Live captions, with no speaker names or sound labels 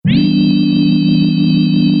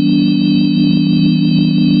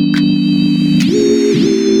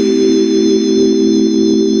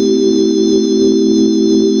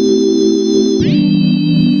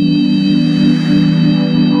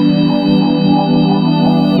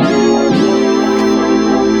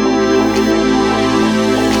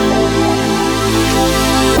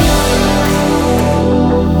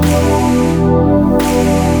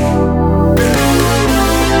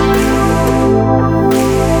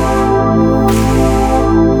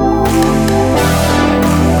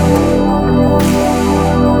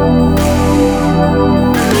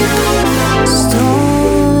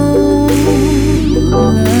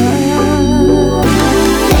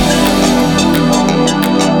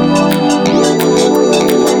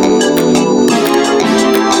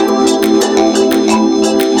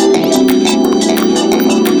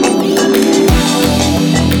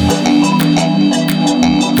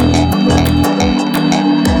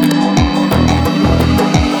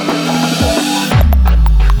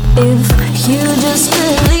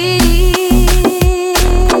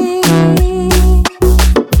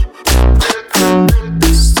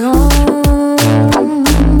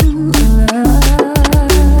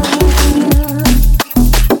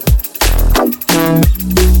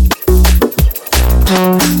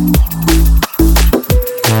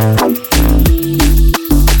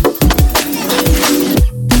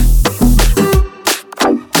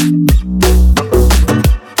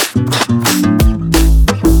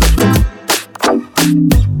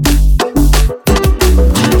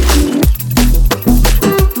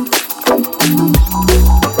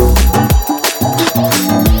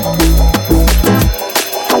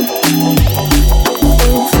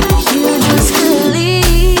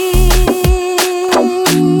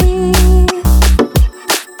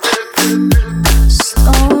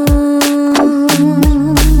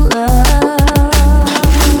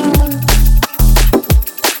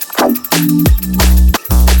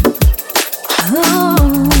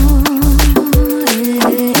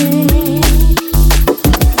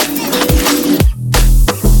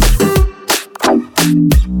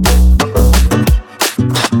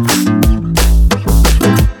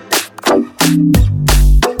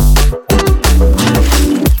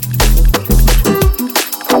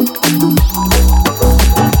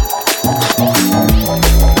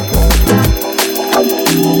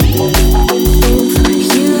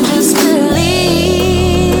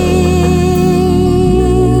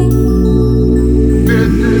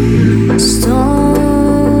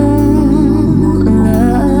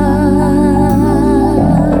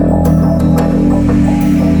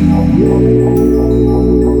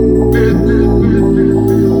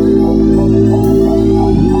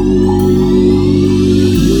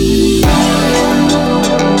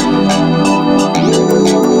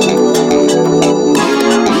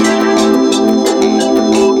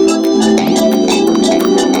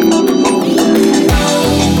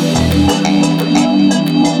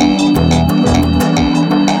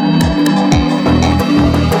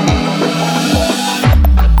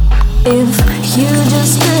If you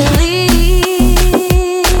just believe,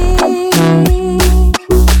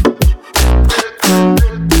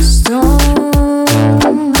 stone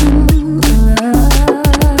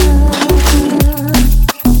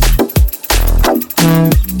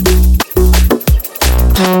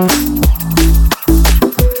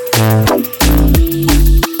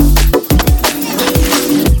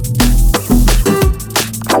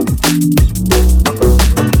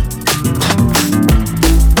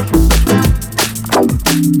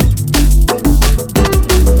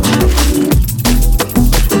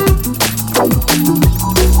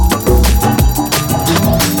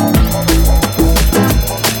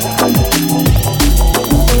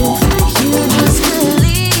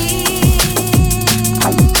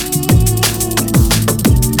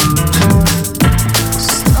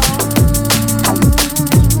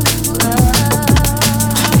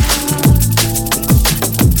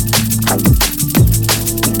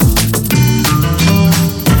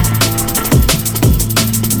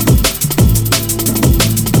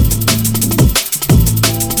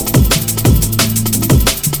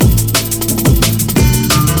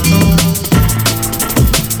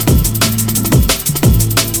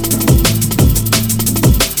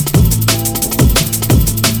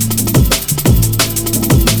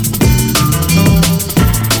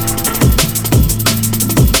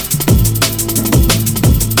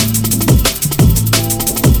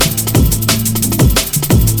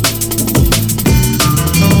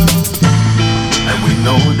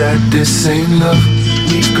this ain't love.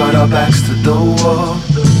 We've got our backs to the wall,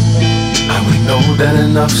 and we know that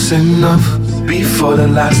enough's enough before the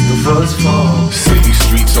last of us fall. City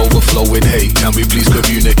streets overflow with hate. Can we please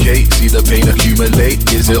communicate? See the pain accumulate.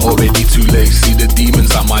 Is it already too late? See the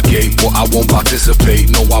demons at my gate, but I won't participate.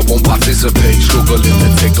 No, I won't participate. Struggling to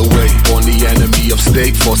take the weight. Born the enemy of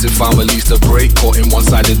state, forcing families to break. Caught in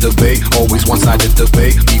one-sided debate, always one-sided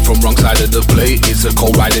debate. Eat from wrong side of the plate. It's a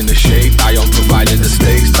cold ride in the shade. Die on providing the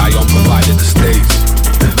stakes. Die on providing the stakes.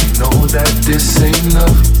 And we know that this ain't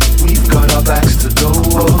love. We've got our backs to the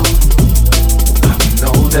wall, and we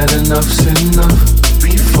know that enough's enough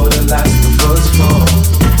before the last of us fall.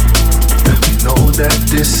 And we know that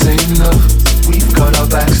this ain't love. We've got our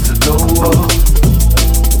backs to the wall,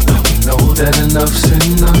 and we know that enough's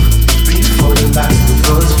enough before the last of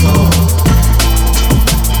us fall.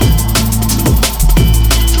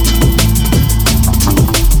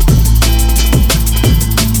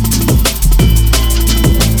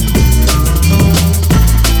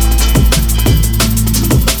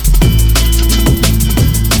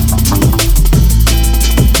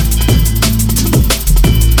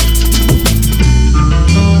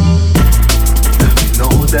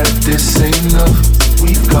 This ain't love.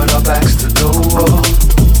 We've got our backs to the wall,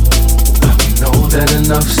 and we know that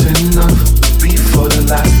enough's enough before the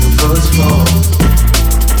last of us fall.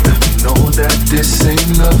 And we know that this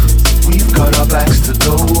ain't love. We've got our backs to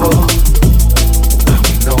the wall, and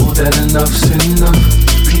we know that enough's enough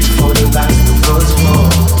before the last of us fall.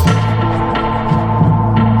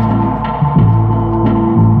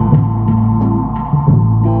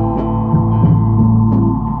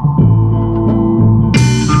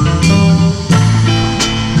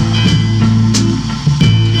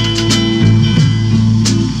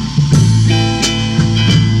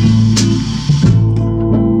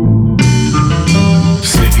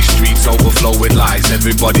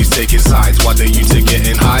 Everybody's taking sides, what are you to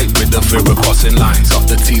getting high? With the fear of crossing lines, up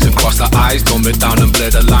the T's and cross the I's. Dumb it down and blur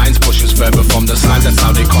the lines, push us further from the signs. That's how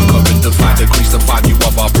they conquer and divide, decrease the value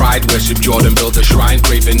of our pride. Worship Jordan, build a shrine,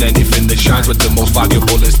 craving anything that shines. But the most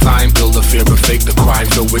valuable is time. Build the fear and fake the crime,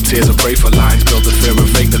 filled with tears and pray for lines. Build the fear and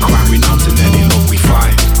fake the crime, renouncing any love we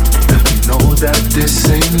find. And we know that this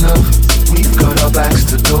ain't love. We've got our backs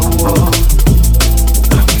to the wall,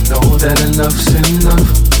 and we know that enough's enough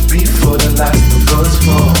before the last of us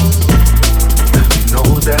fall. And we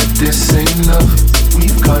know that this ain't love.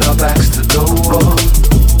 We've got our backs to the wall,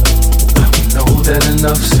 and we know that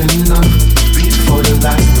enough's enough before the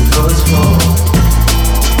last of us fall.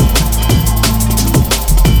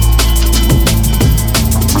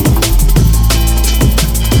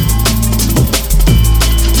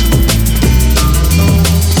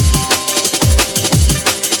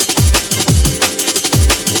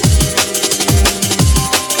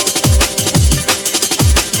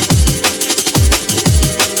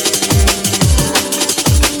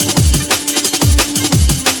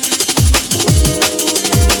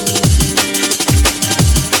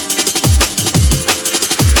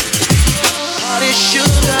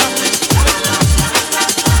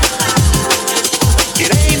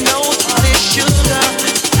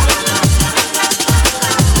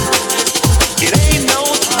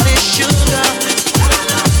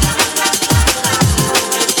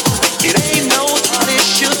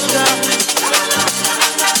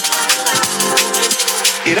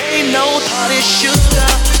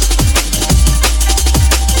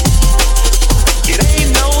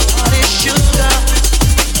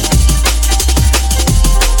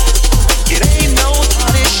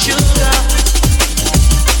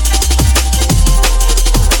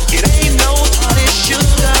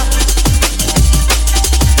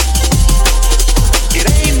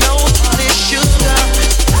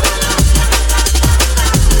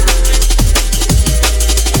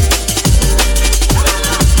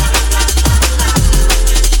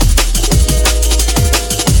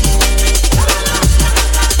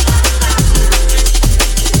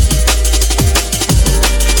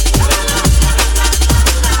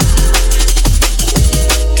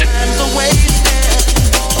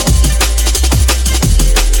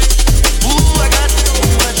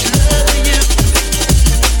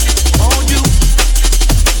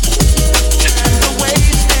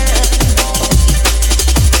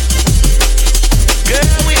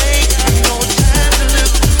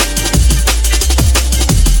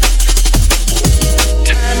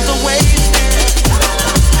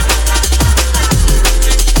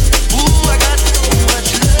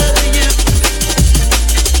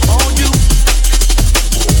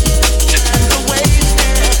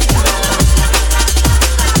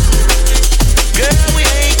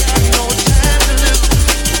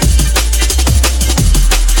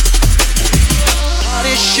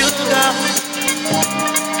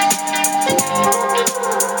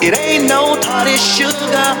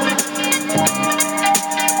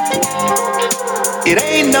 It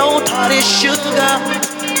ain't no party sugar.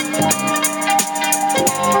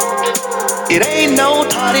 It ain't no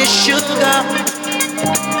party sugar.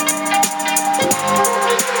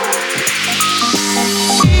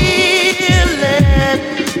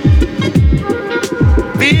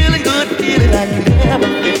 Feeling good, feeling like you never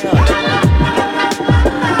felt.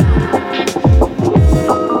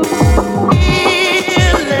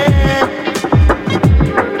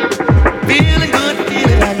 Feeling good,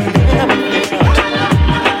 feeling like you never felt.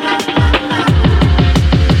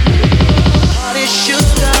 Party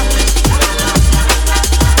sugar.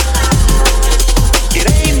 It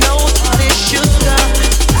ain't no party sugar.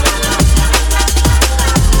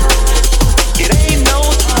 It ain't no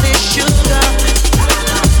party sugar.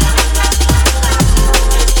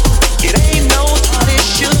 It ain't no party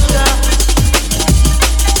sugar.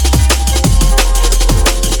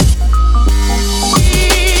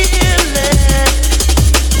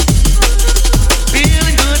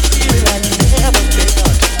 Feeling good, feeling like you never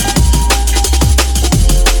felt.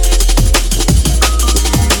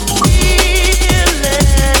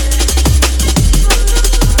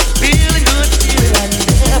 Feeling good, feeling like you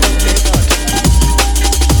never felt.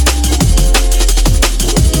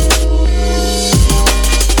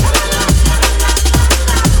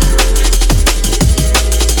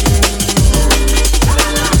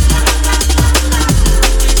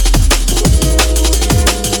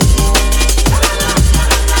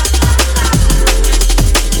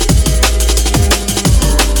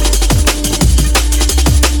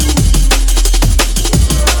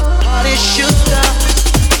 Party sugar.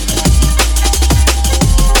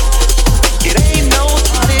 It ain't no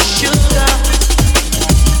party sugar.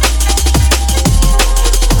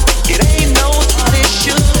 It ain't no party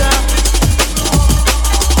sugar.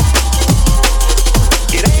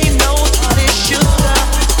 It ain't no party sugar.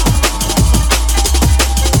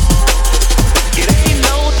 It ain't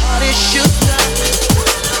no party sugar.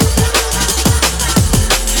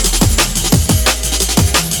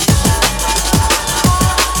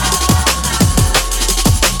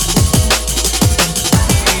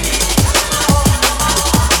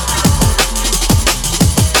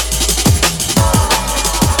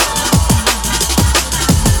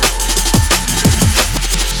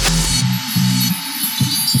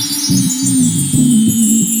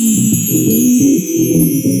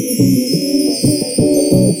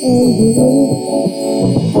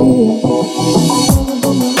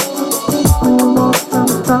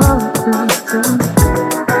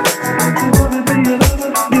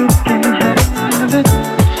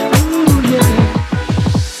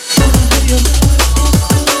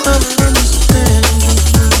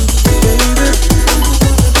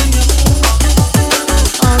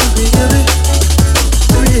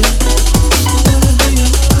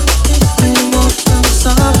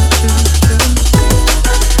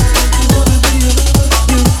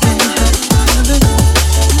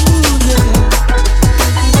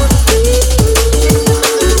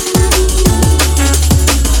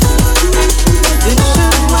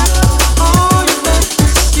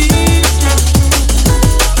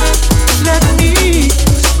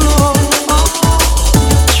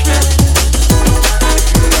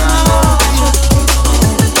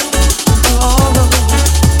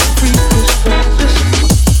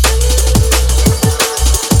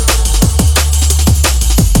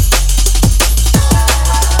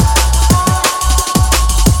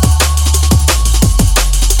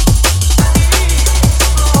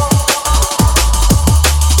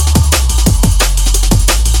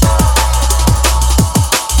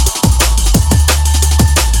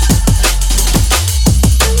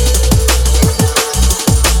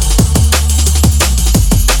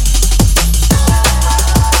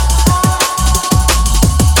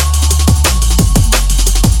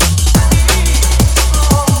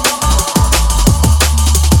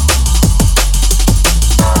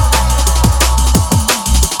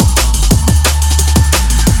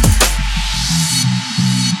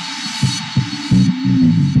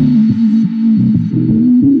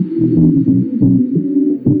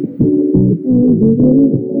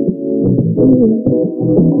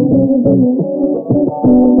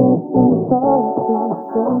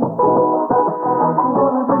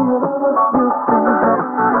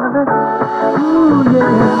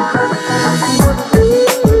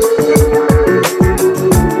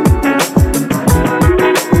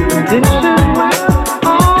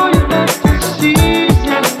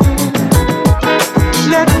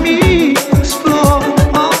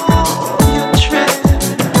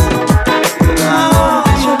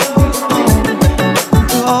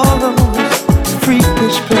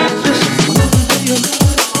 Freakish places.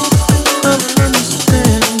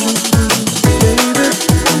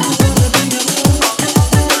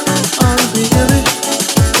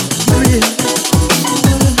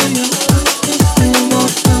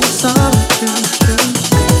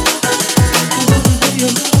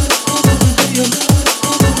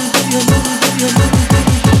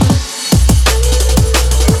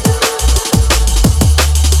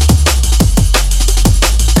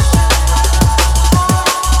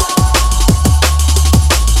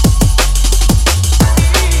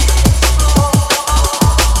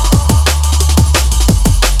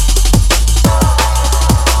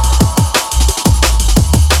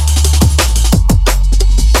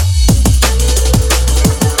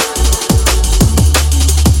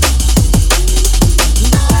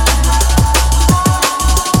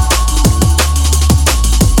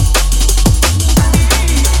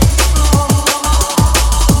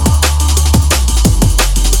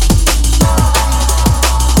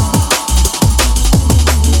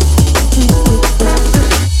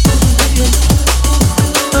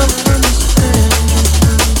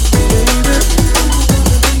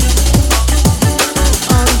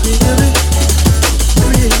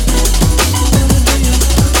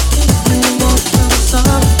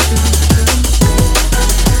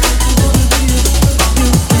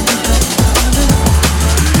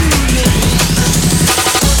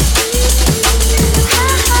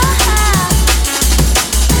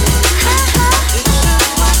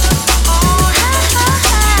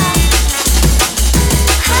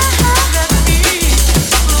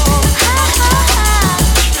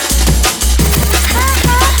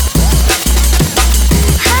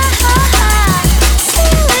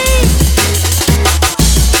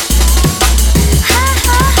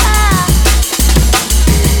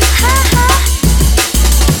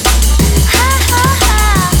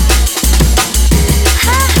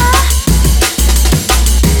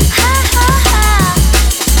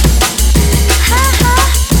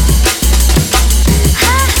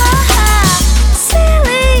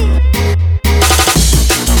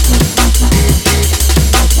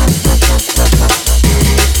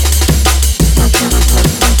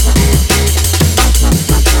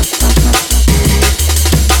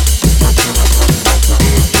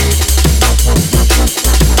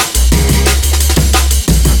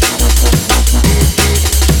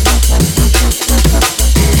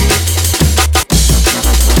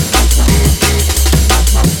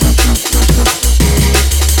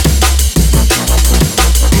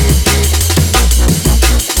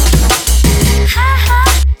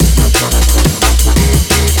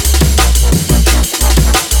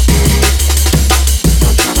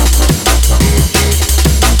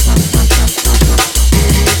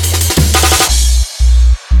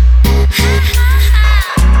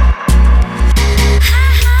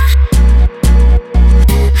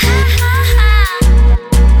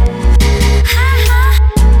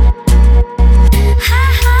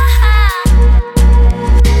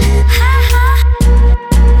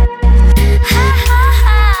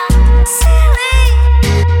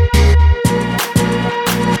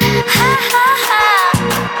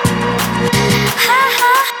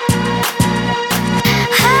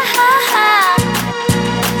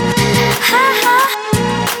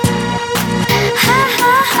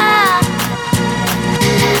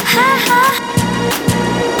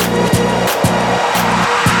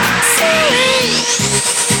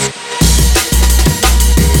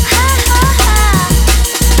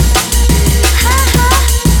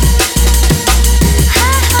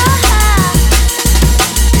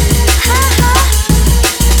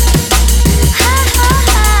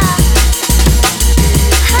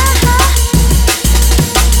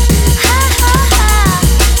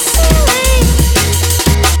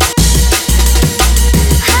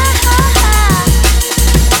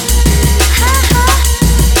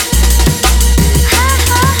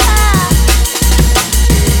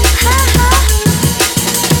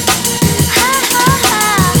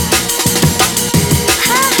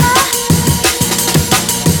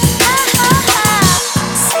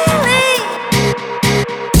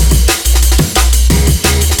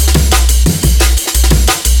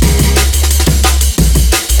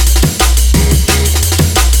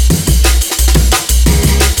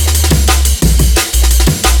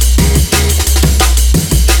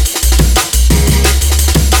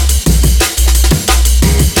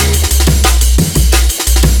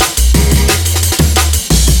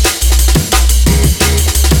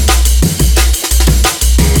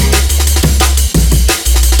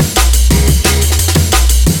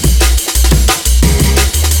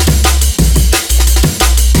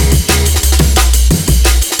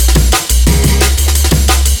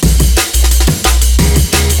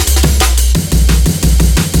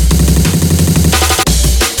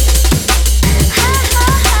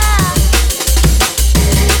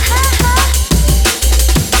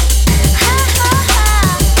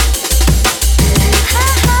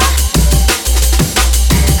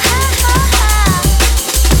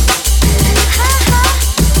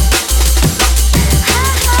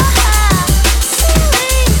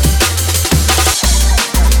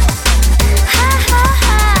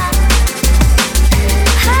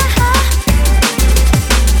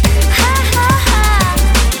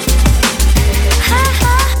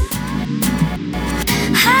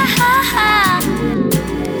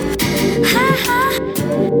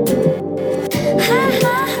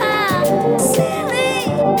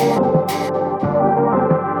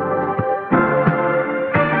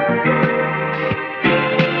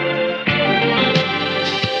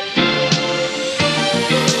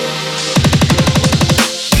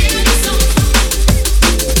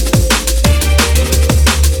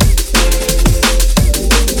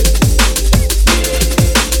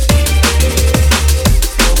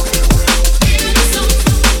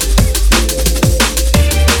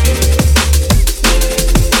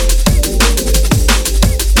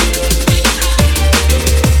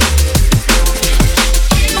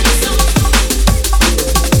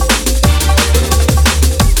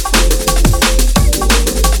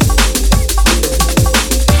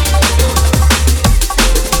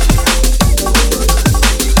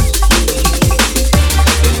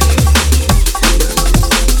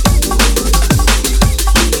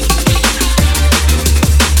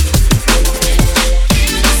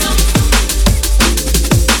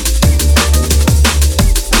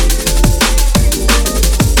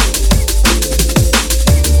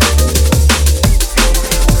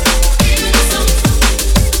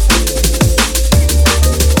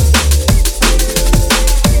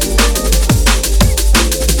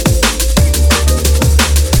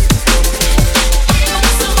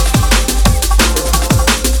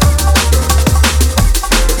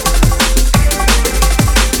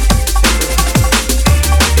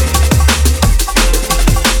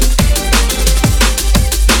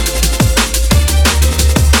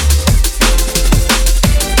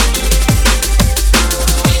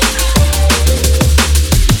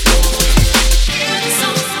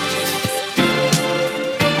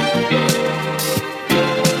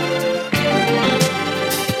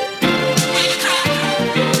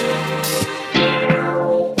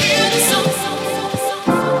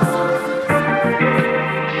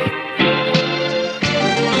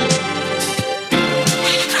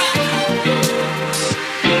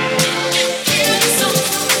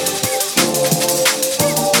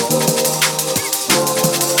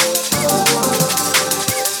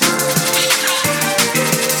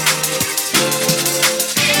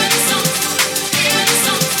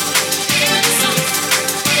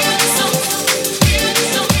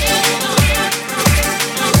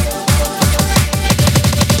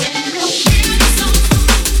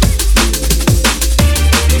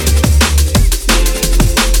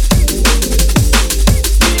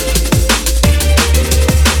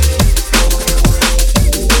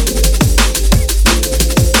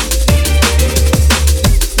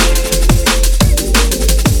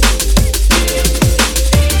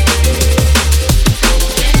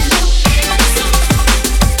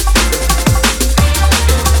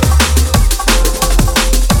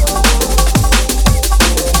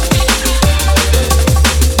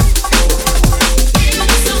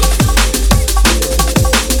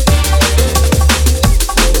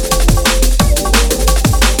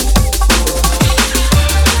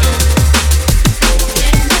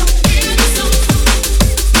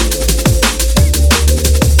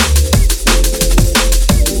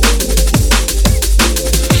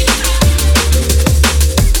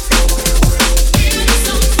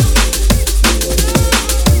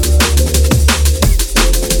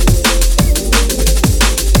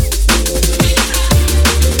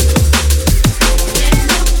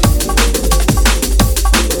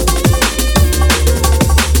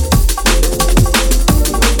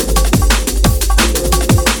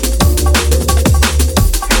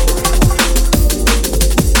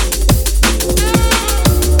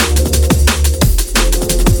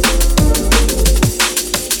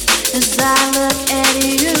 as I look at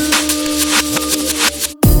you.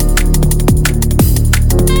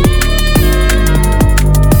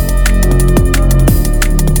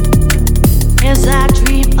 As I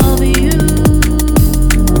dream of you.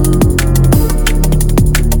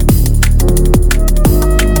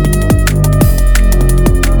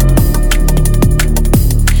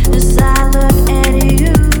 As I look at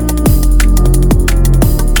you.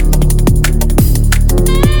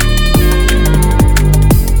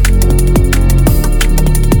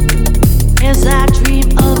 As I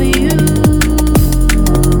dream of you.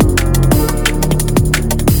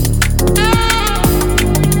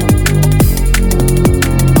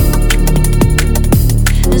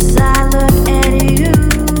 As I look at you.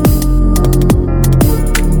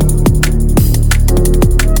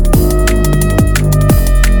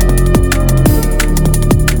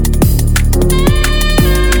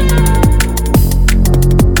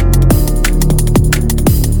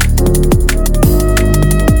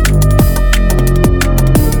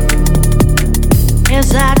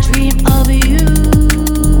 As I dream of you.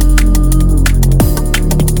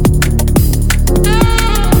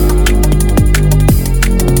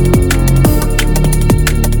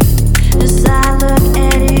 As I look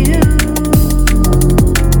at you.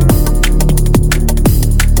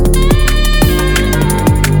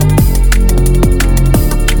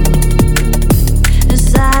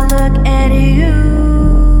 As I look at you.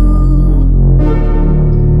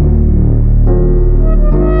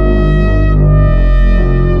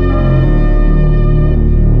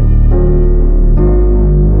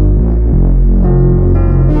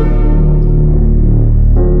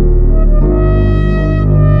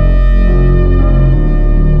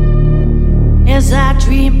 As I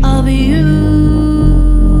dream of you.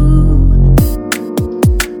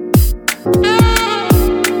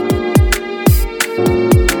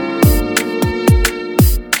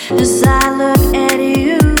 As I look at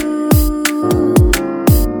you.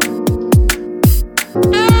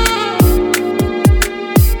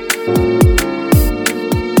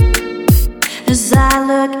 As I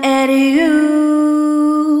look at you.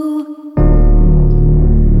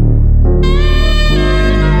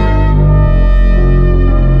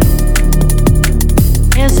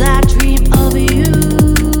 As I dream of you.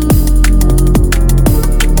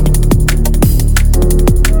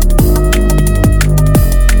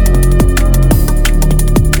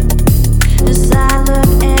 As I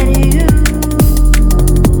look at you.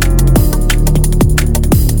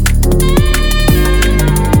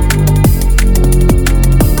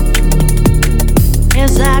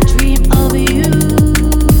 As I dream of you.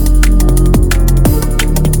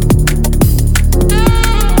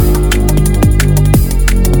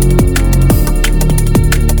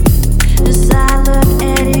 As I look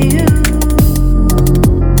at you.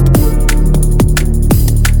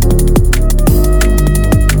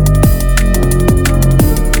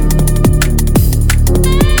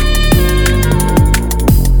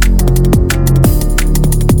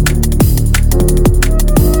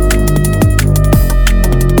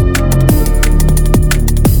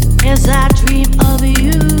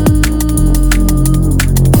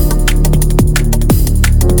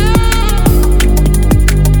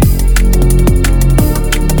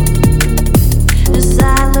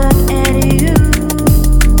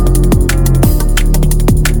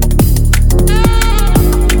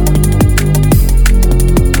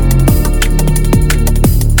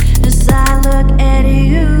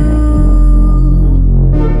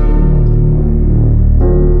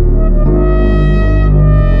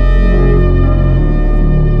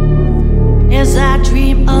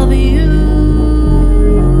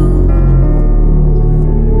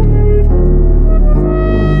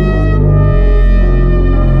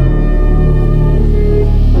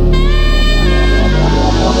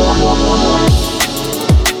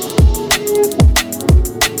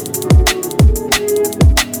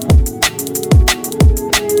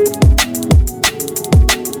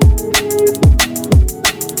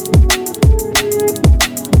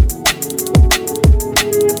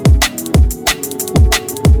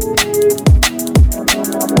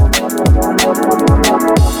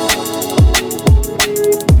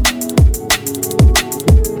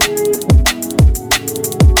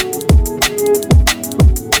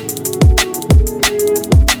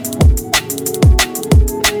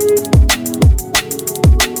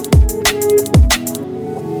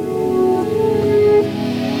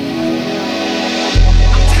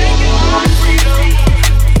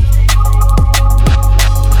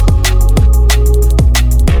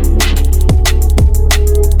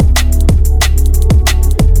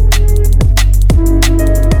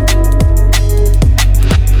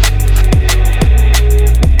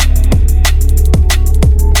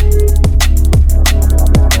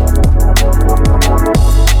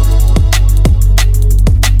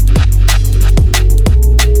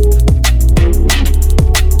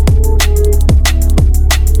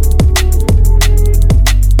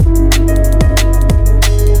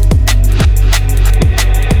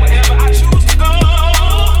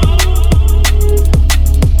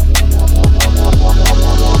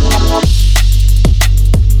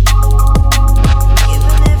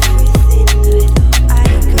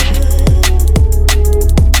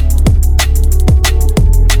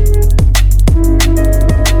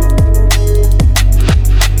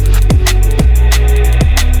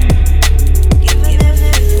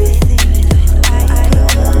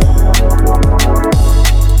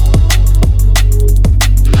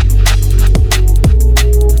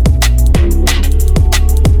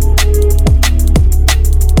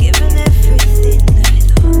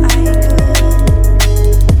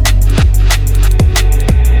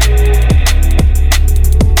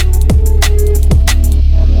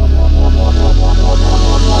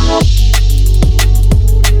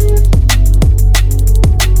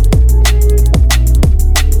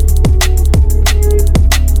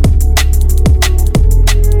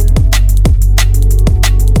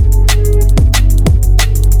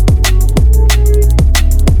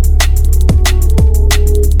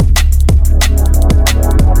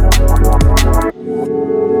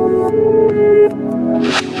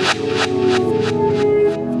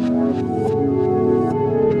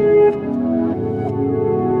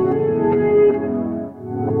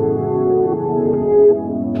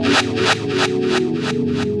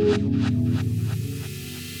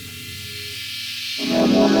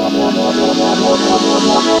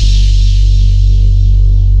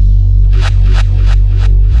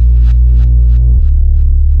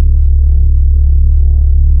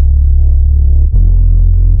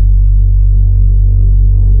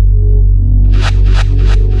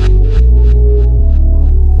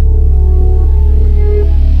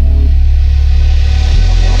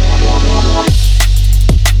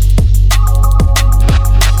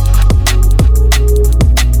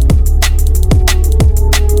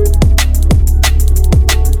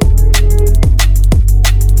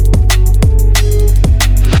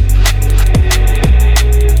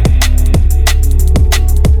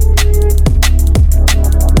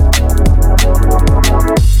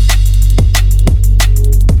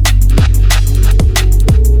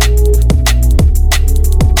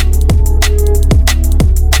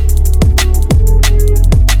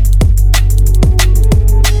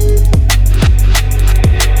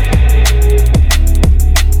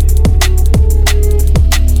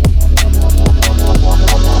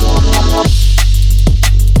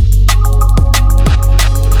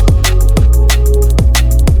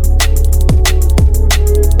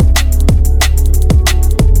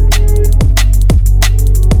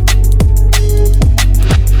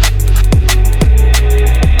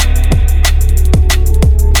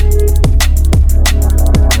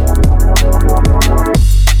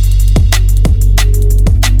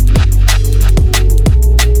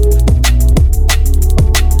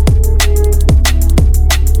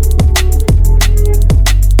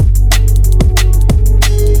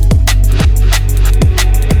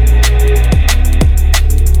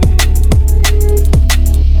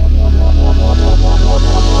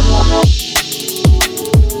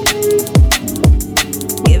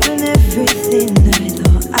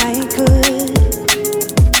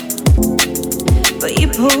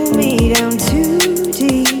 me down too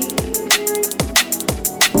deep.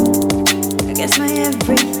 I guess my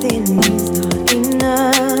everything is not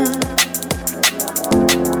enough.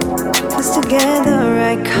 'Cause together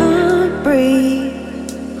I can't breathe.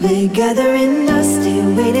 We're gathering dust here,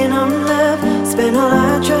 waiting on love. Spent all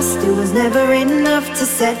our trust, it was never enough to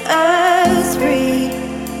set us free.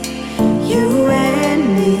 You and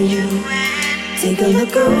me, take a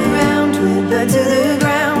look around, we're burned to the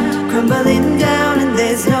ground, crumbling down, and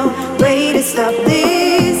there's no way to stop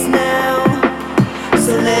this now.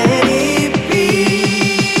 So let it be.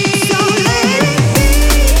 So let it be.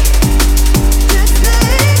 Just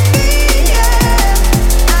let it be,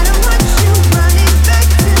 yeah. I don't want you running back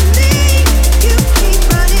to me. You keep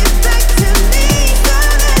running back to me. So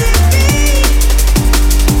let it be.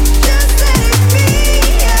 Just let it be,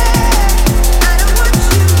 yeah. I don't want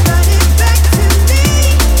you running back to me.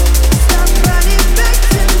 Stop running back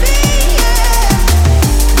to me, yeah.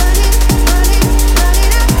 Running, running,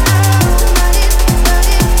 running out. Running,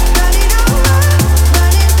 running, running out.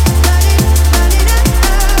 Running, running, running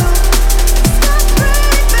out. Stop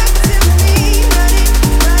running back to me. Running,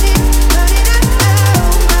 running, running out.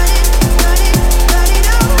 Running, running, running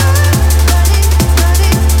out. Running,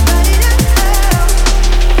 running, running out.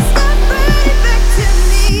 Stop running back to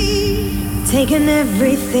me. Taking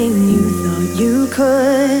everything you thought you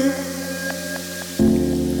could.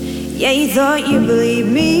 Yeah, you thought you believed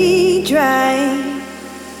me dry.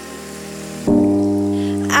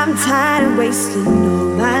 I'm tired of wasting all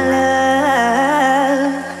my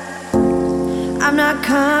love. I'm not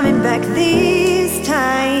coming back this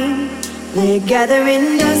time. We're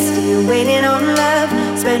gathering dust here, waiting on love.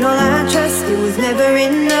 Spent all our trust, it was never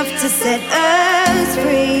enough to set us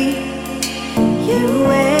free. You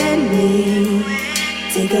and me,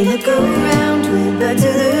 take a look around, we're burned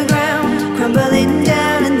to the ground, crumbling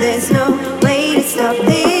down, and there's no way to stop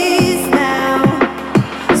this now.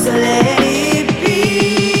 So let it be.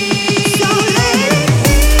 So let it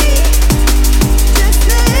be. Just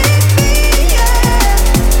let it be,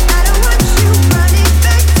 yeah. I don't want you running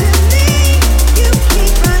back to me. You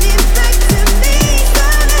keep running back to me. So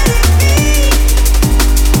let it be.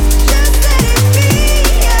 Just let it be,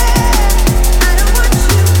 yeah. I don't want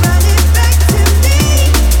you running back to me.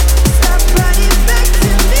 Stop running back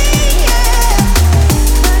to me, yeah.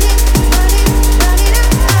 Running, running, running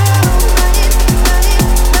out.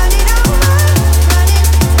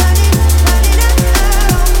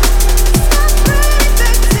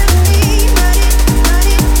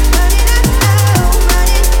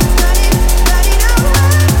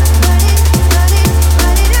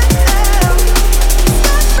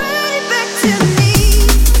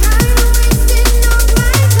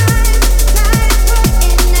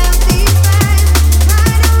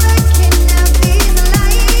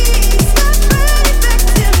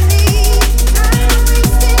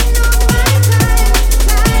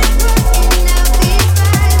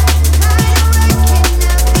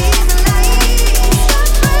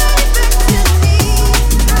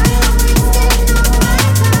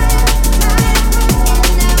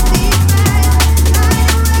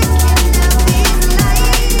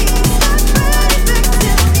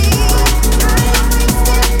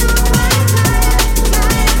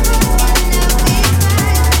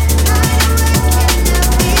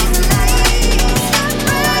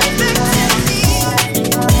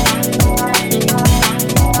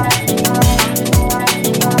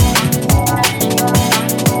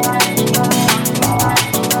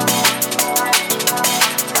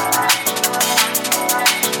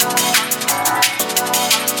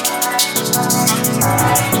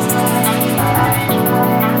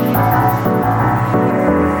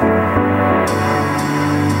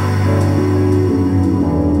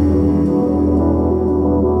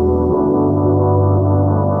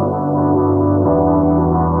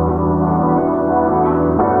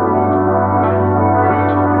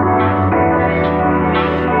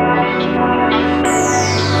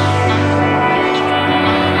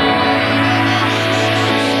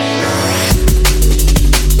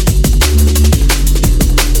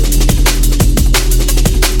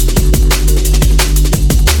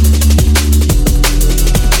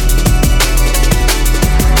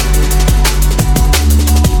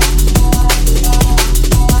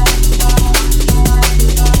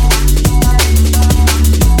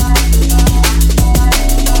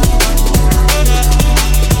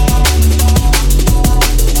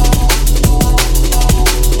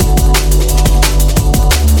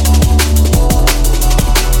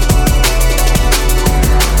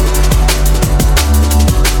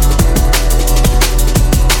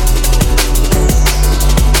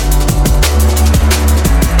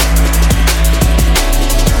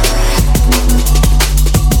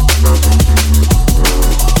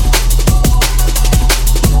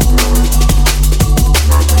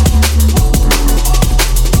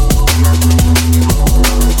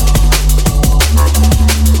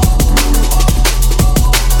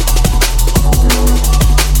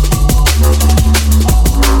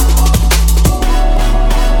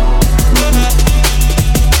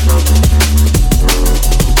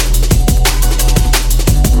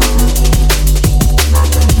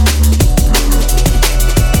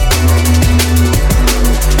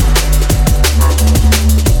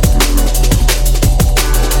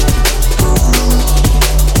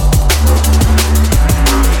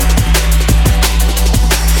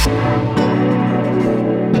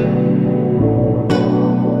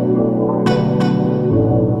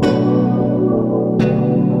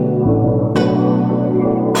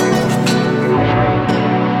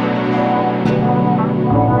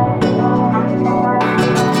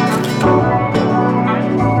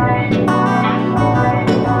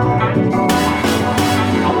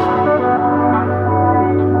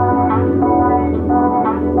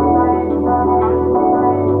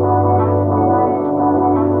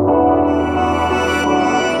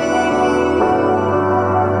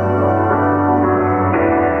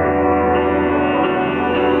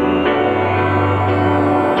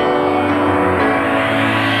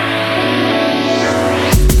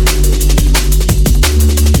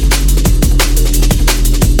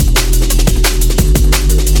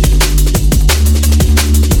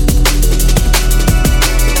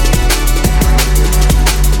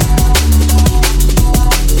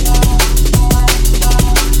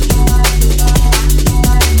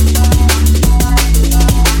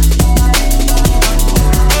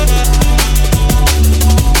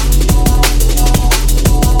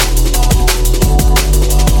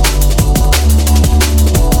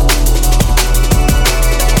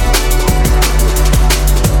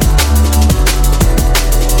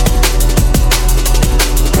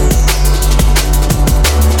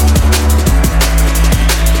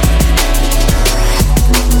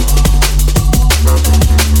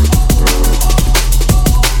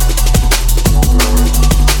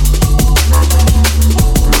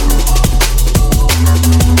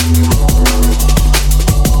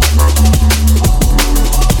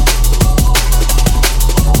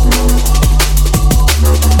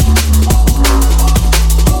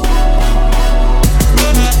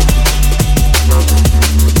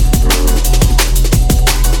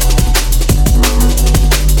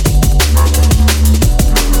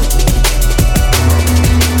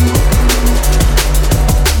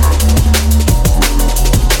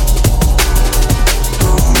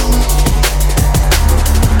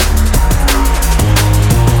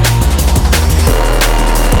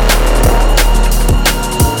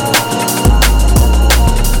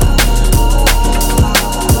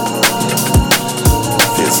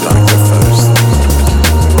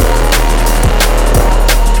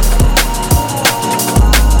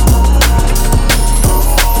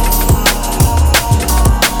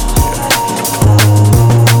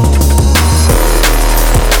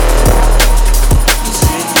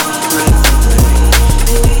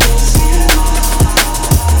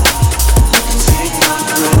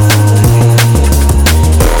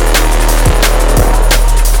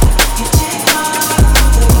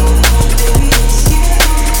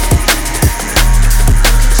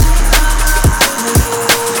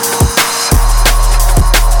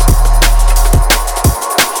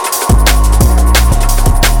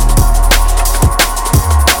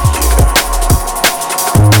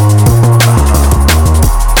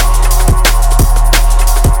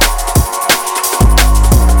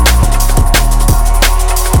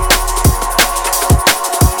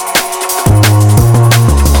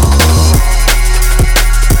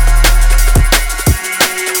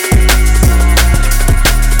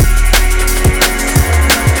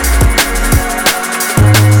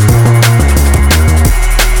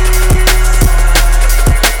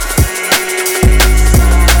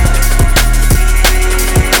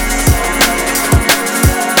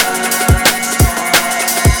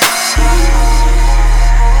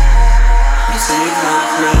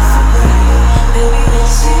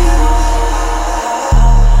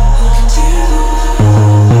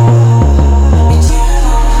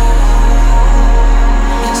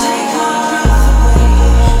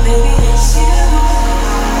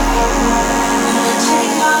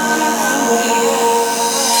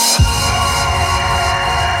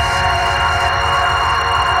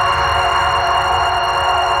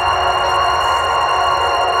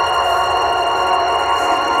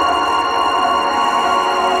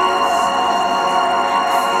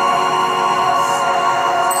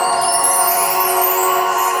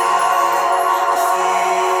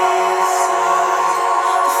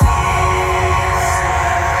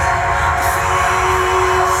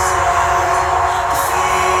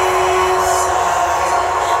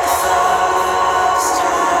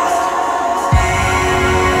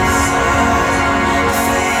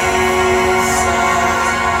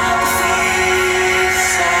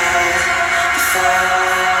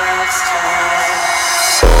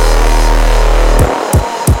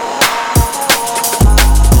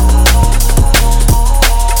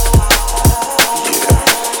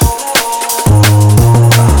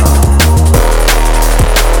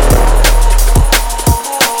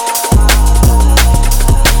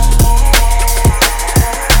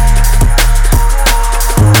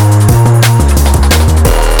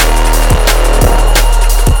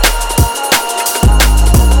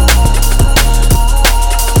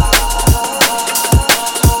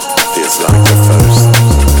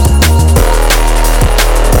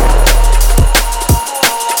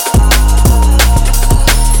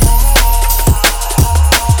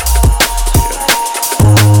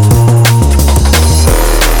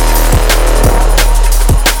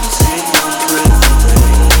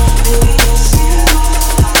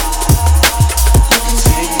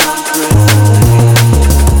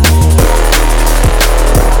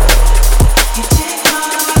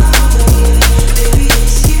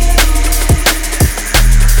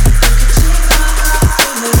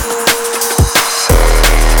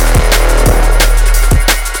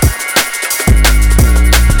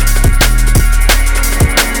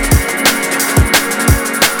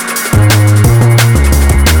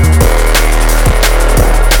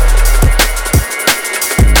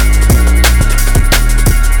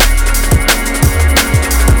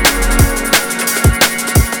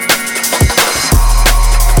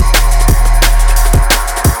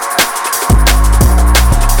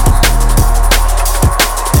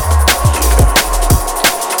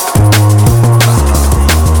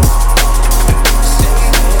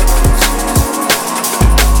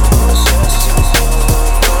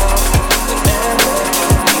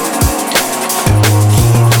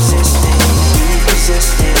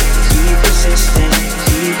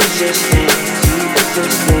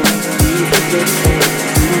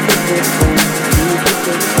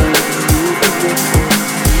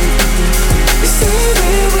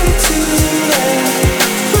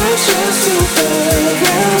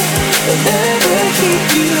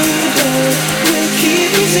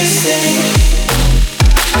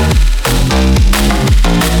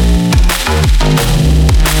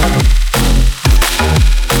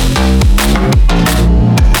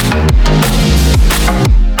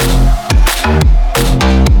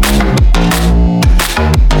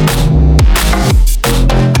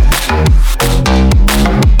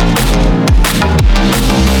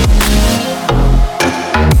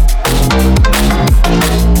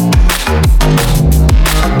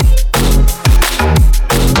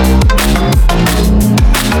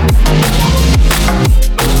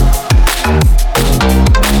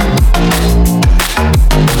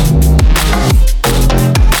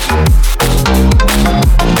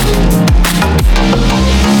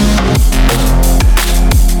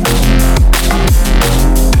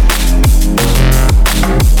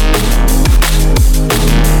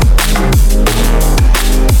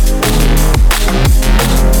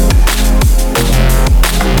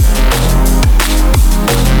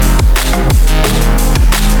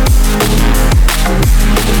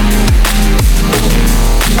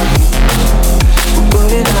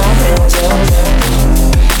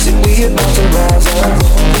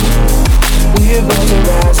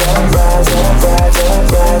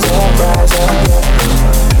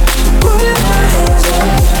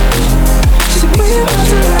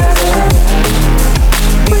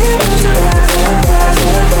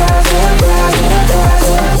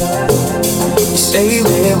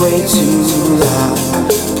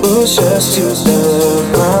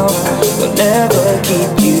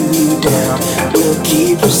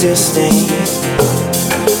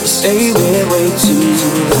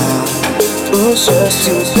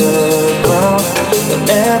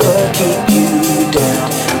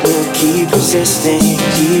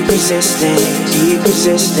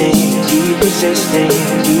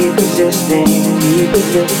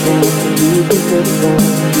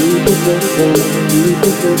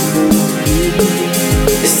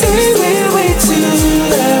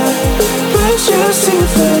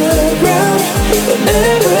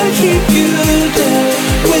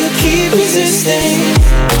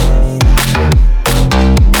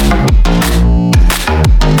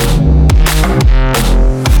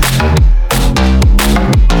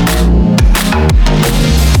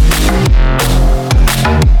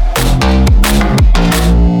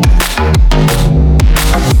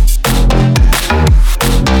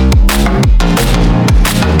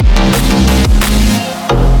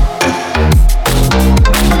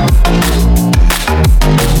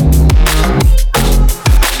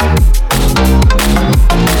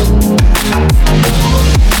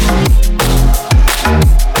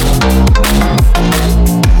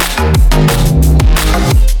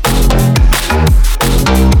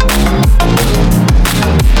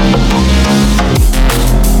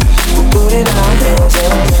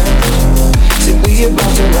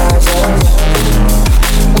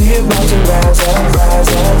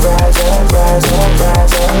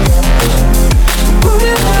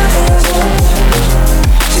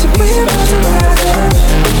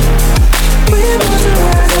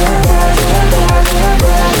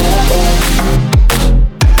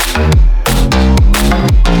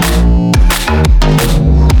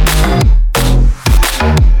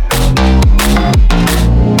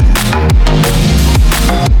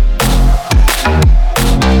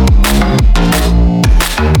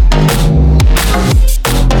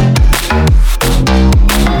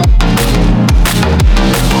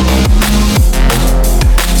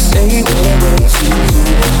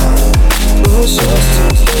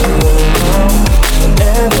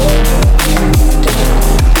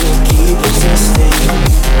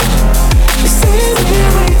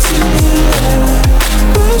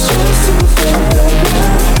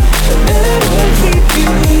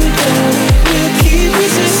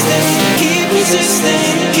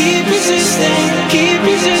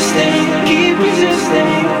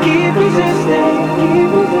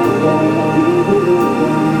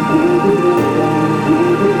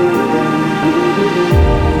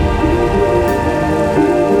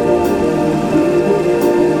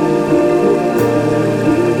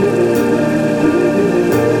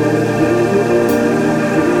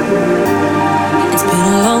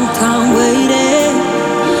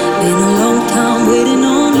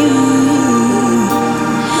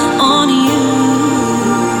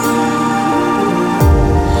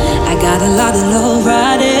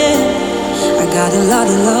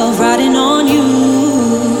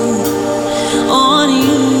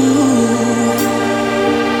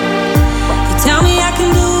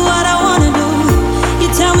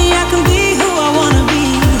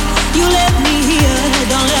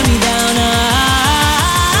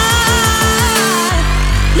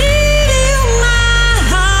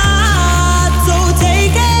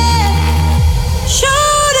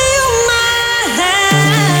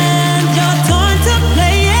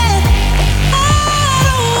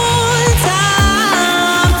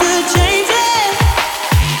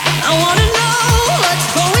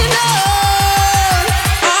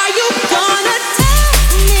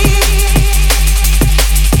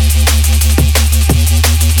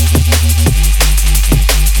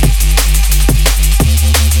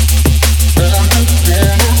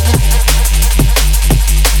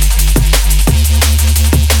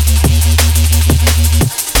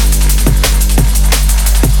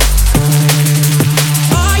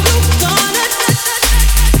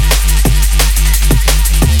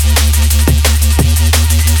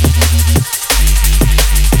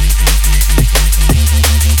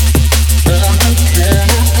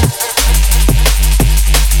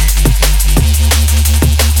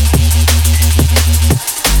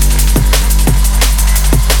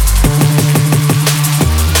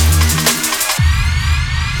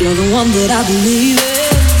 You're the one that I believe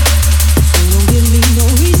in, so don't give me no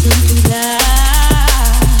reason to lie.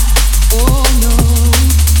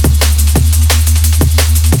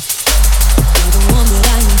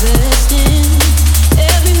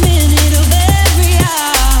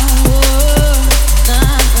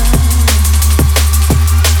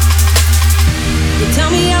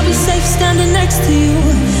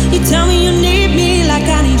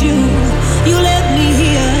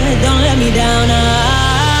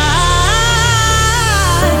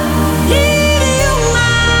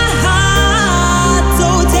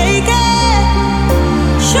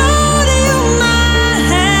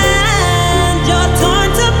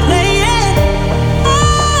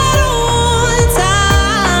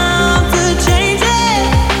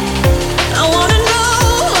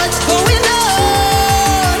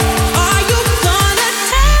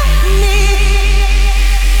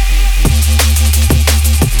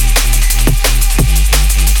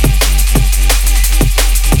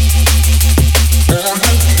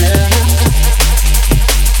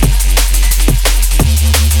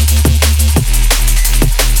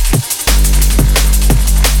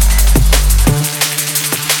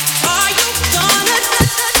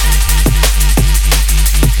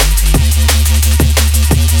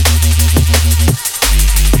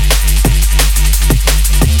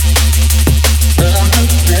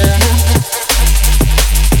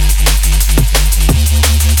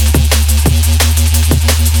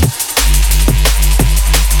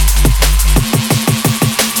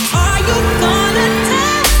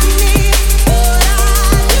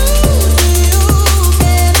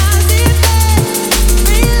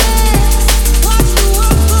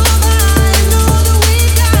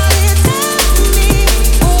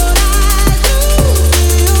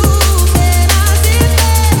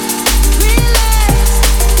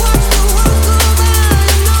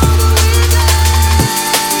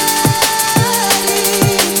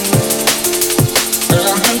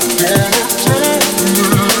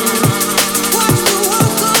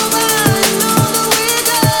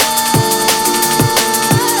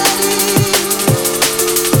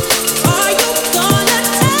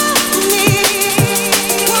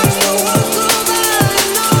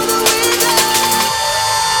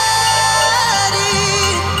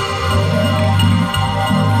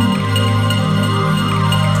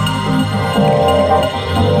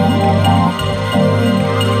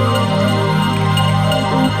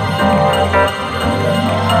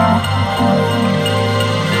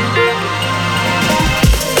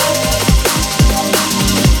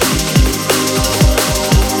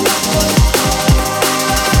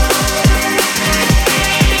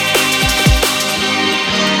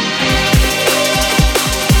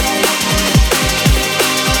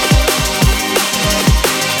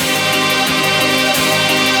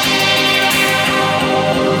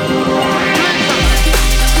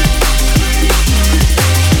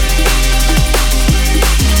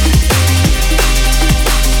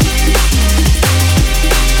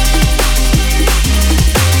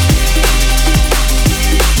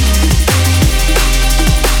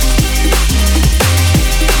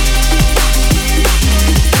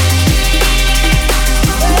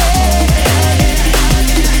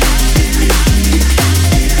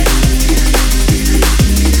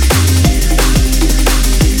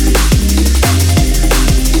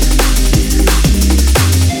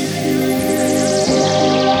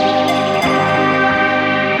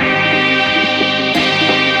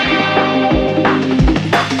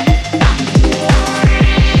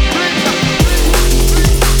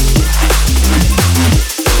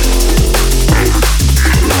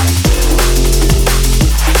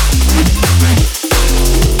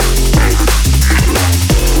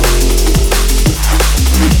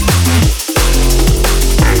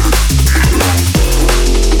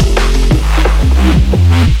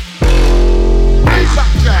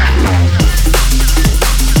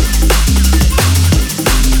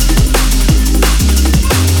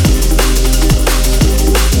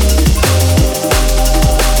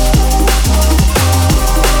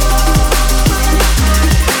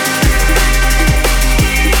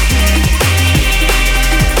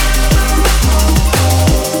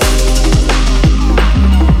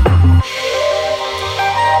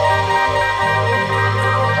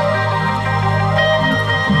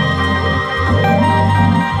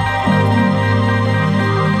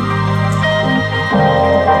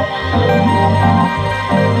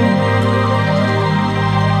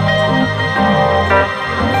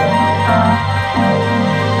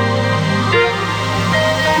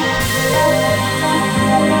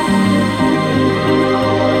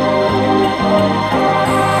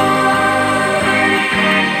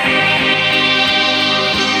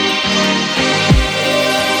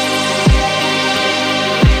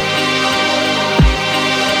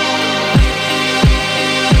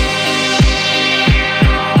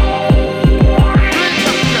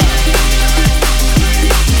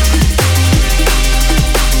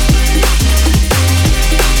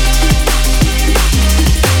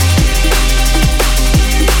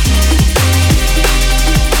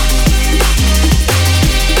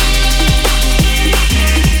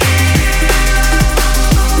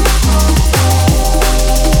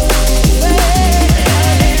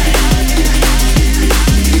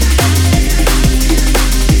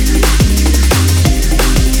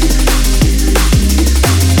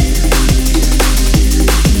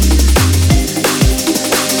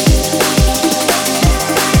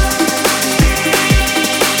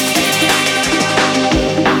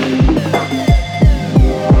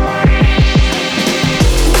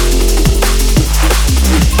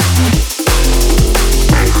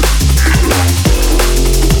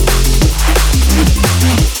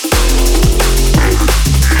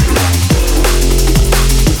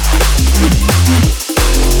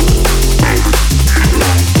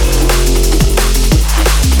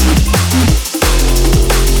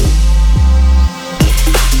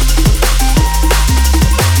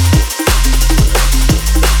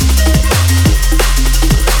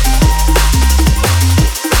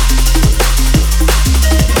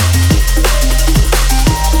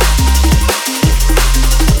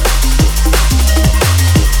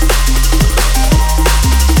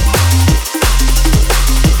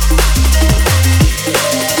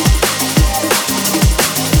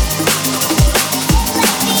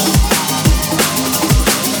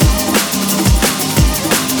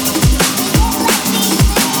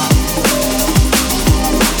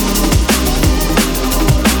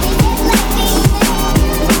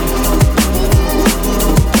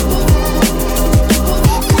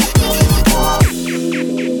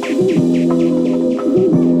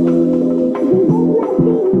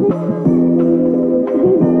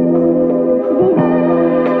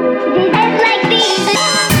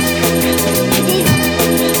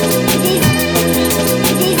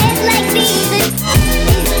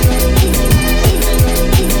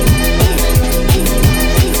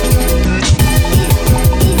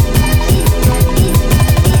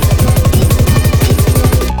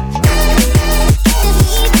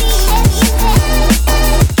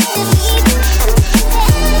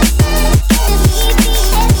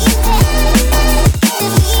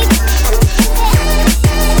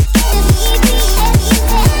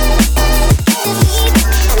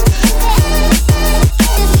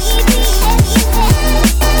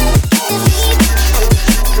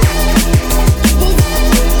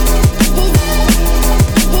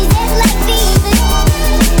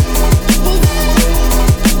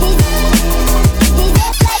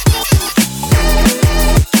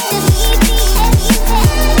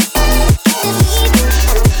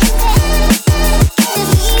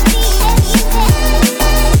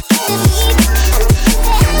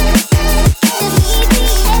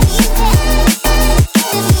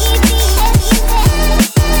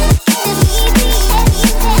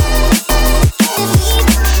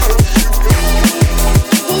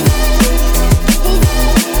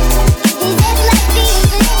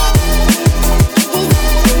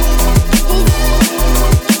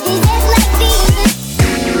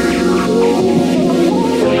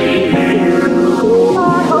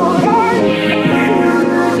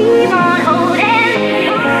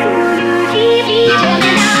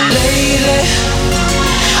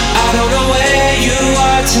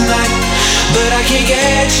 but I can't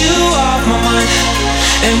get you off my mind.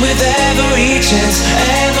 And with every chance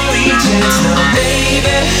now,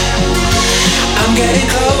 baby, I'm getting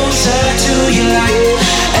closer to your light,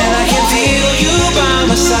 and I can feel you by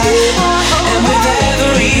my side. And with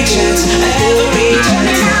every chance now. Now, baby,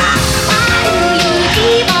 I'm getting closer to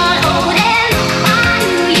your light, and I can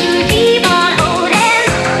feel you by my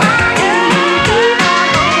side. And with every chance now. Keep on holding, you keep on holding, you keep on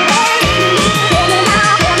holding,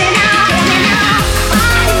 hold me now,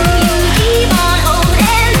 you keep on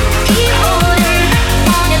holding,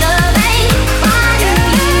 on your loving,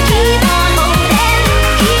 you keep on holding,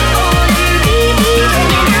 keep hold me now,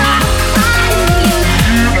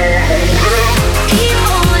 keep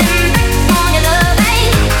holding, on your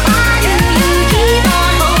loving, you keep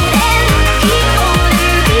on holding, keep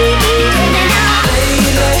holding me now.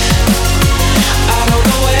 Lately, I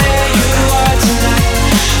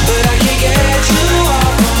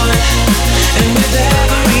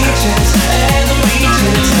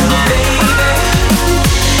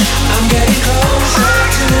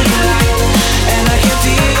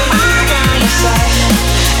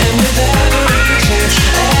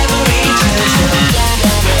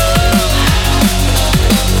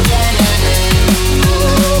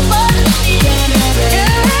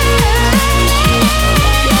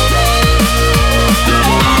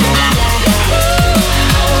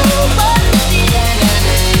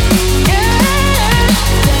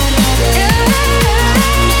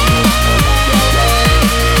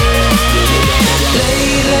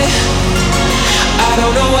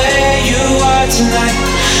don't know where you are tonight,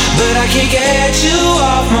 but I can't get you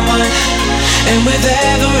off my mind. And with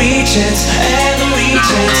every chance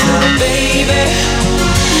now, baby,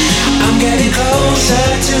 I'm getting closer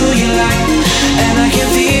to your light, and I can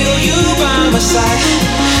feel you by my side.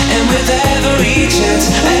 And with every chance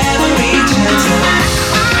now.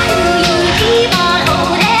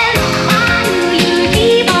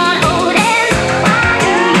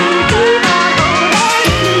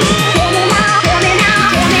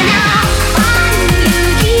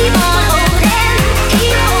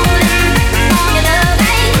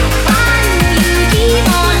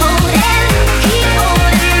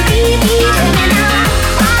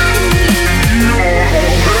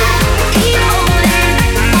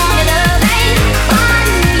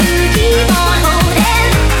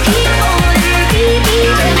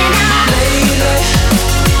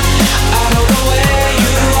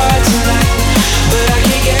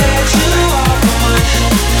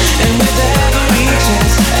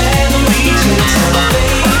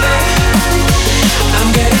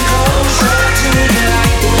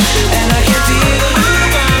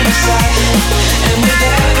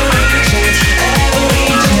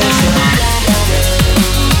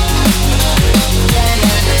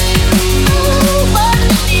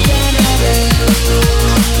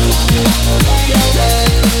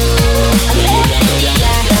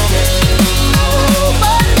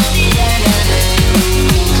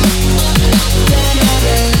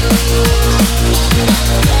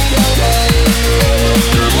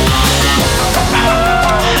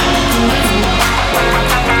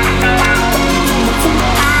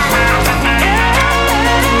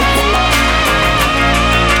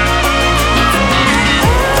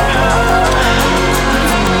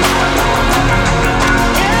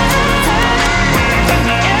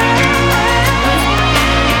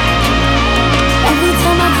 Every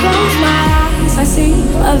time I close my eyes, I see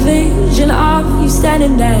a vision of you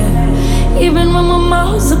standing there. Even when we're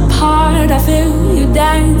miles apart, I feel you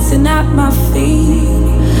dancing at my feet.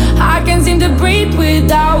 I can't seem to breathe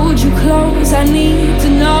without you close. I need to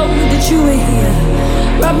know that you are here.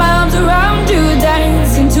 Wrap my arms around you,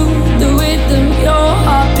 dancing to the rhythm your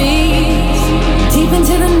heart beats. Deep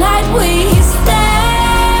into the night we stay,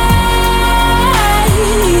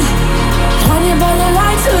 blinded by the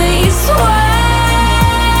lights we sway.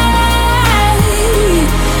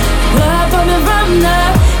 We're coming from the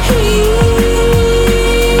heat,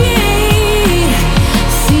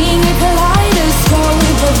 seeing a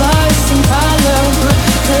kaleidoscope of us in color.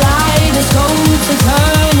 Kaleidoscope to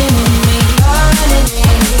turning in me, turning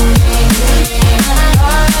in me.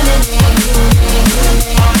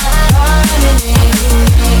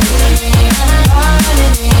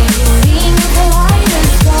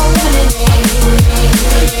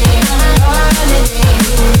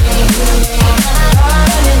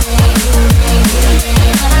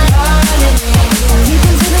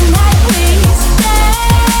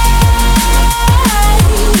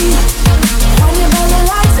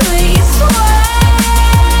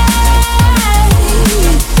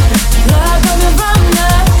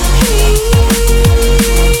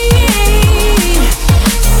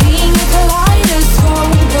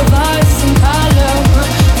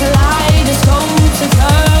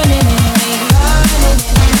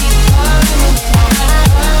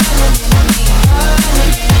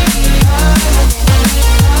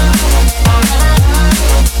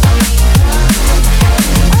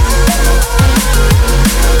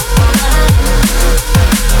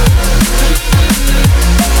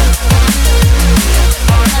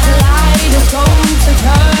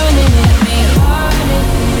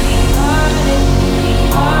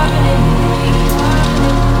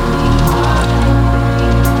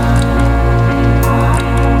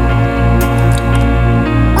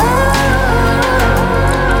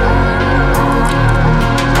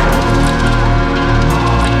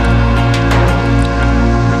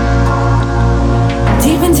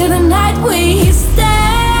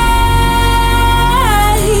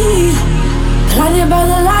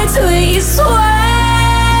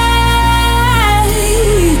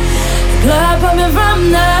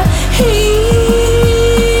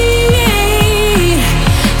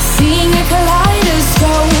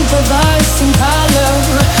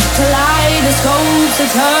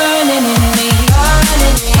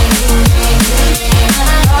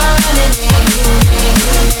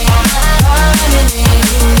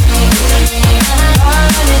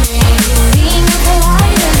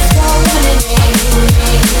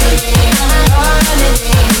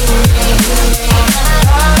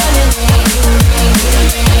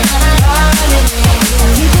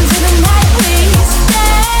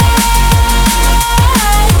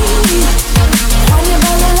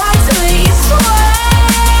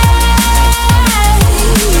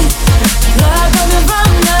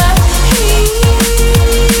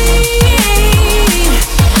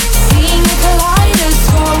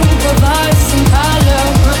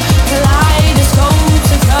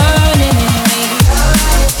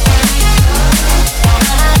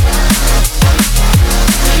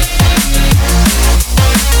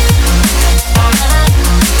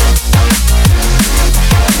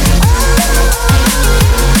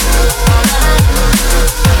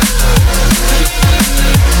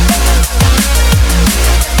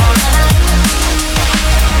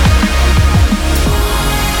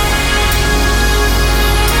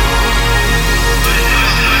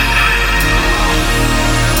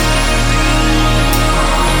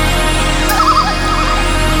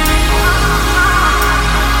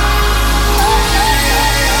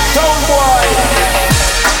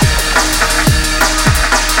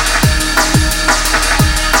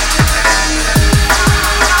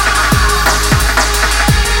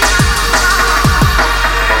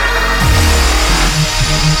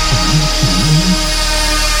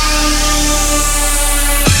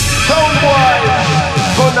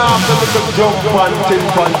 jump and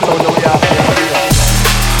tip and so now we have to.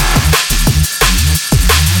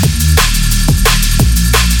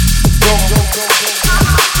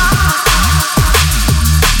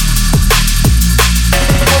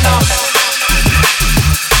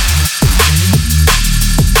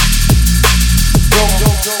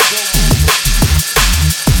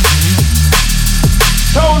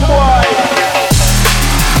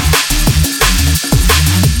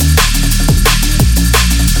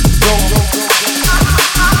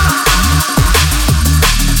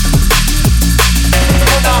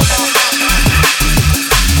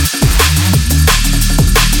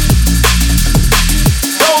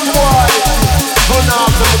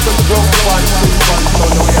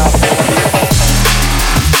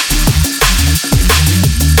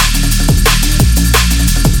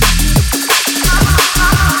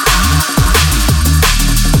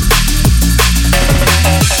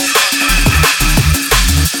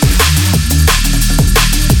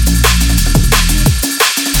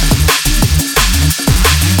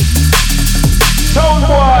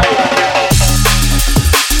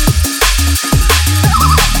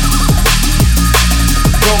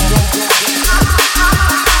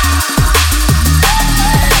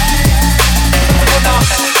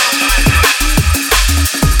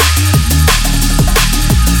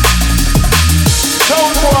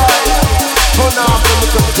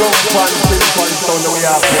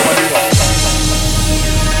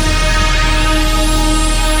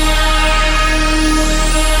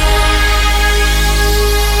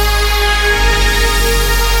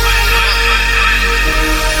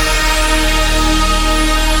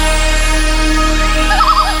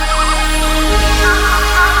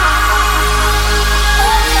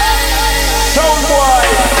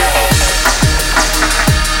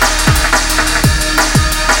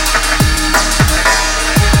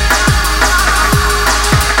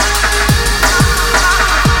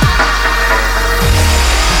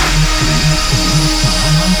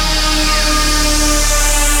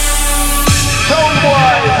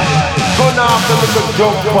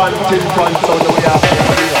 Jump and tip and so now we have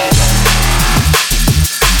to.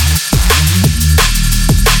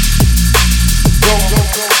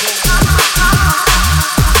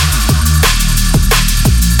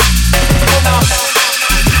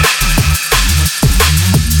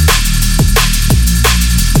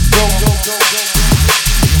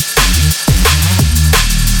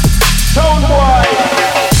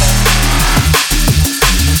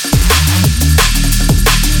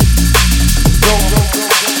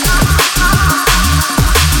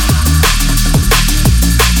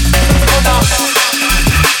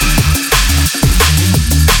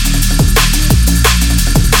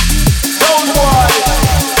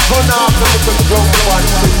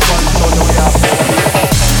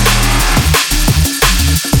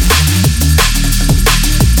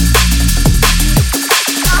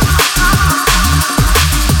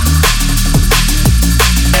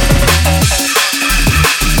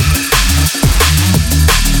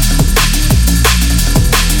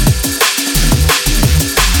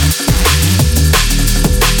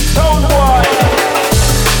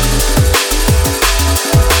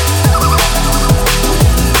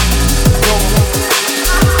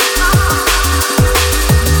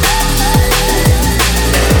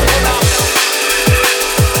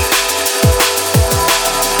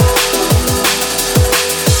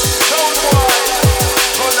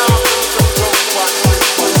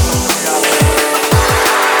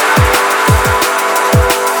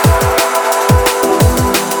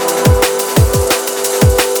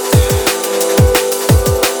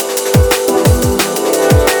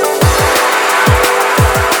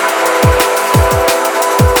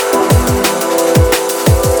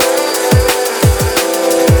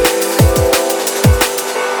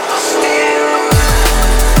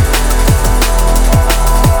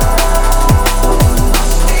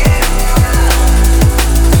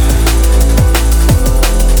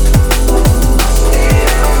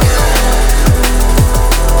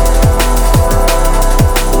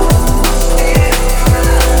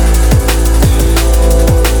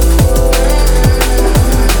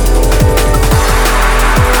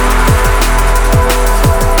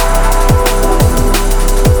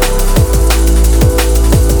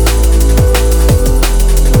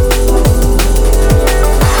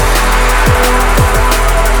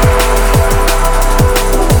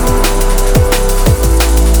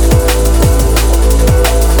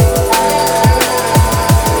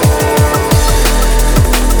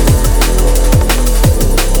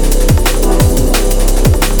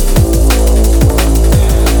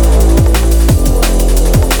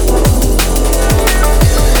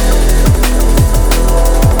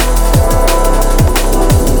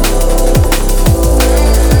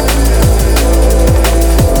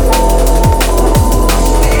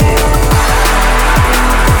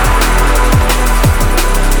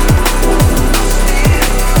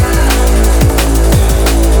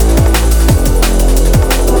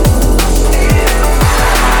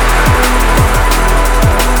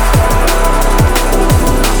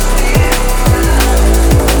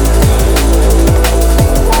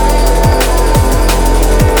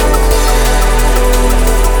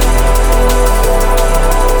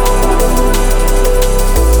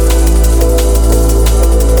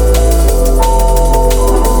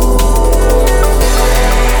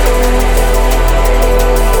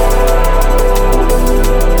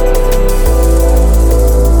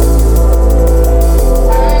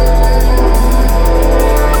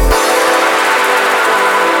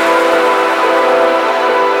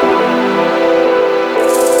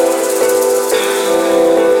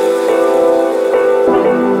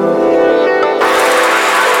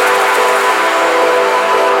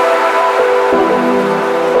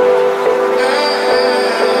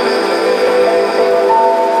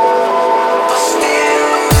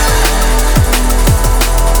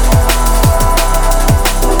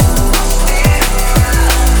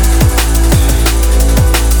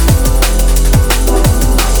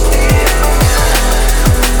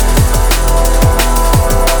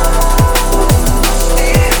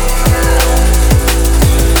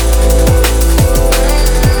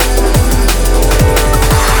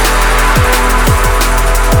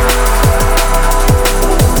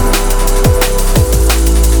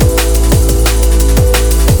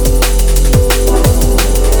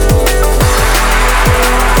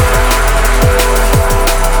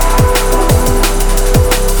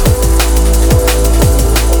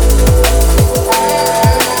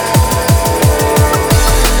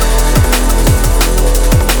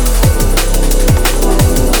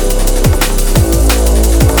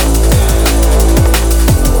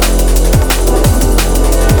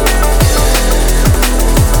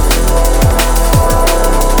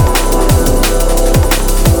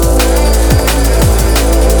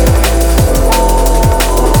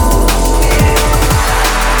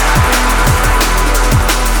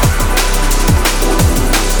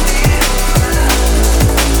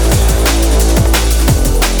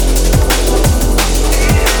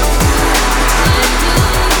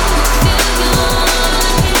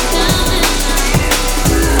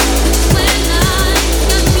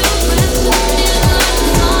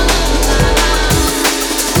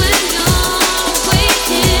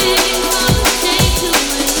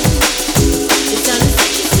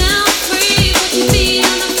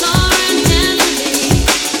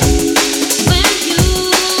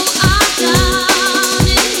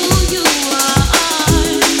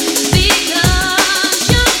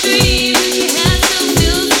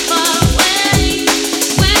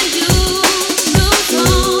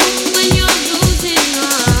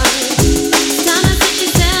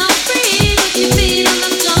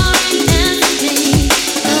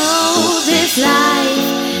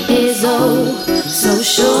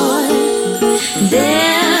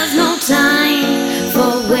 There's no time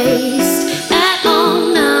for waste at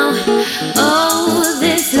all now. Oh,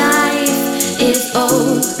 this life is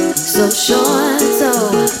oh so short. So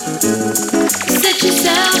set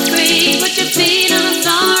yourself free, put your feet on the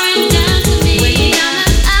floor and dance with me. When you're down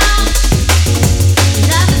and out,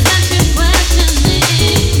 life is got you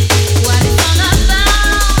questioning what it's all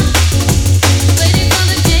about. Waiting for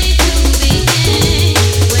the day to begin.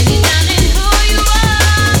 When you're down in who you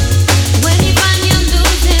are, when you find you're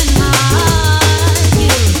losing heart,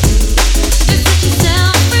 you just set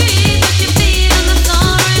yourself free, put your feet on the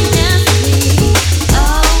floor and dance with me.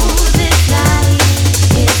 Oh, this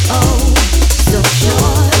life is oh so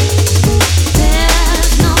short.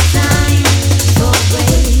 There's no time for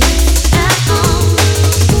waste at all.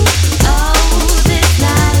 Oh, this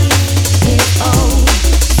life is oh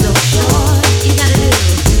so short. You gotta do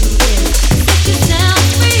is set yourself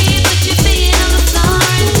free, put your feet on the floor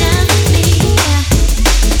and dance with me.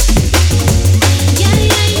 Yeah, yeah,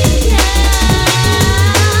 yeah, yeah.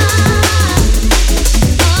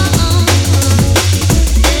 Oh,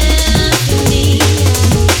 dance with me.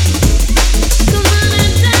 Come on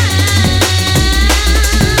and dance.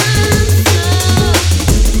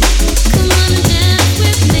 Come on and dance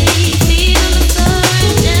with me. Feet on the floor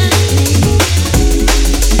and dance with me.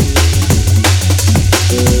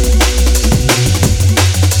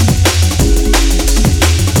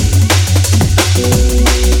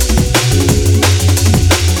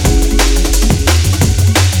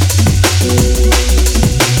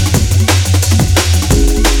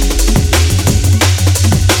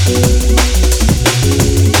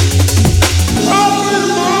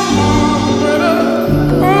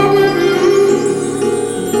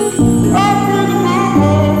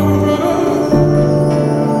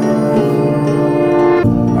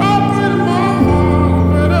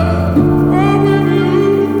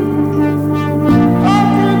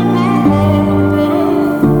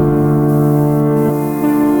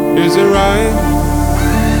 Is it right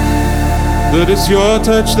that it's your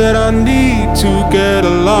touch that I need to get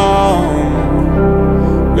along,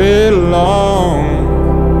 get along?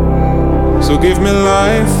 So give me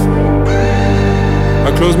life.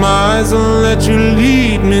 I close my eyes and let you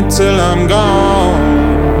lead me till I'm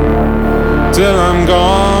gone, till I'm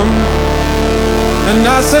gone. And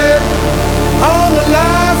I said, all the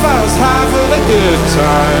life I was high for the good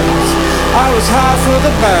times, I was high for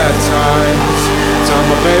the bad times. Tell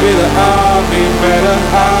my baby that I'll be better,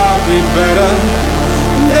 I'll be better.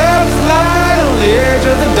 There's light on the edge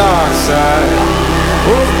of the dark side,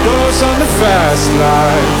 overdose on the fast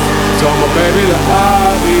life. Tell my baby that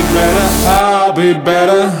I'll be better, I'll be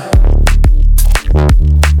better.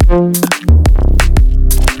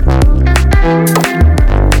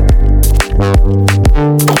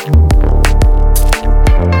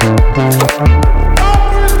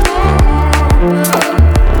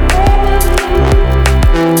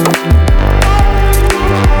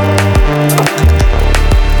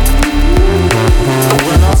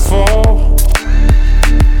 When I fall,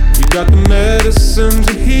 you got the medicine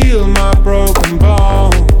to heal my broken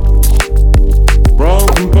bones,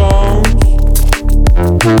 broken bones.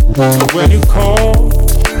 When you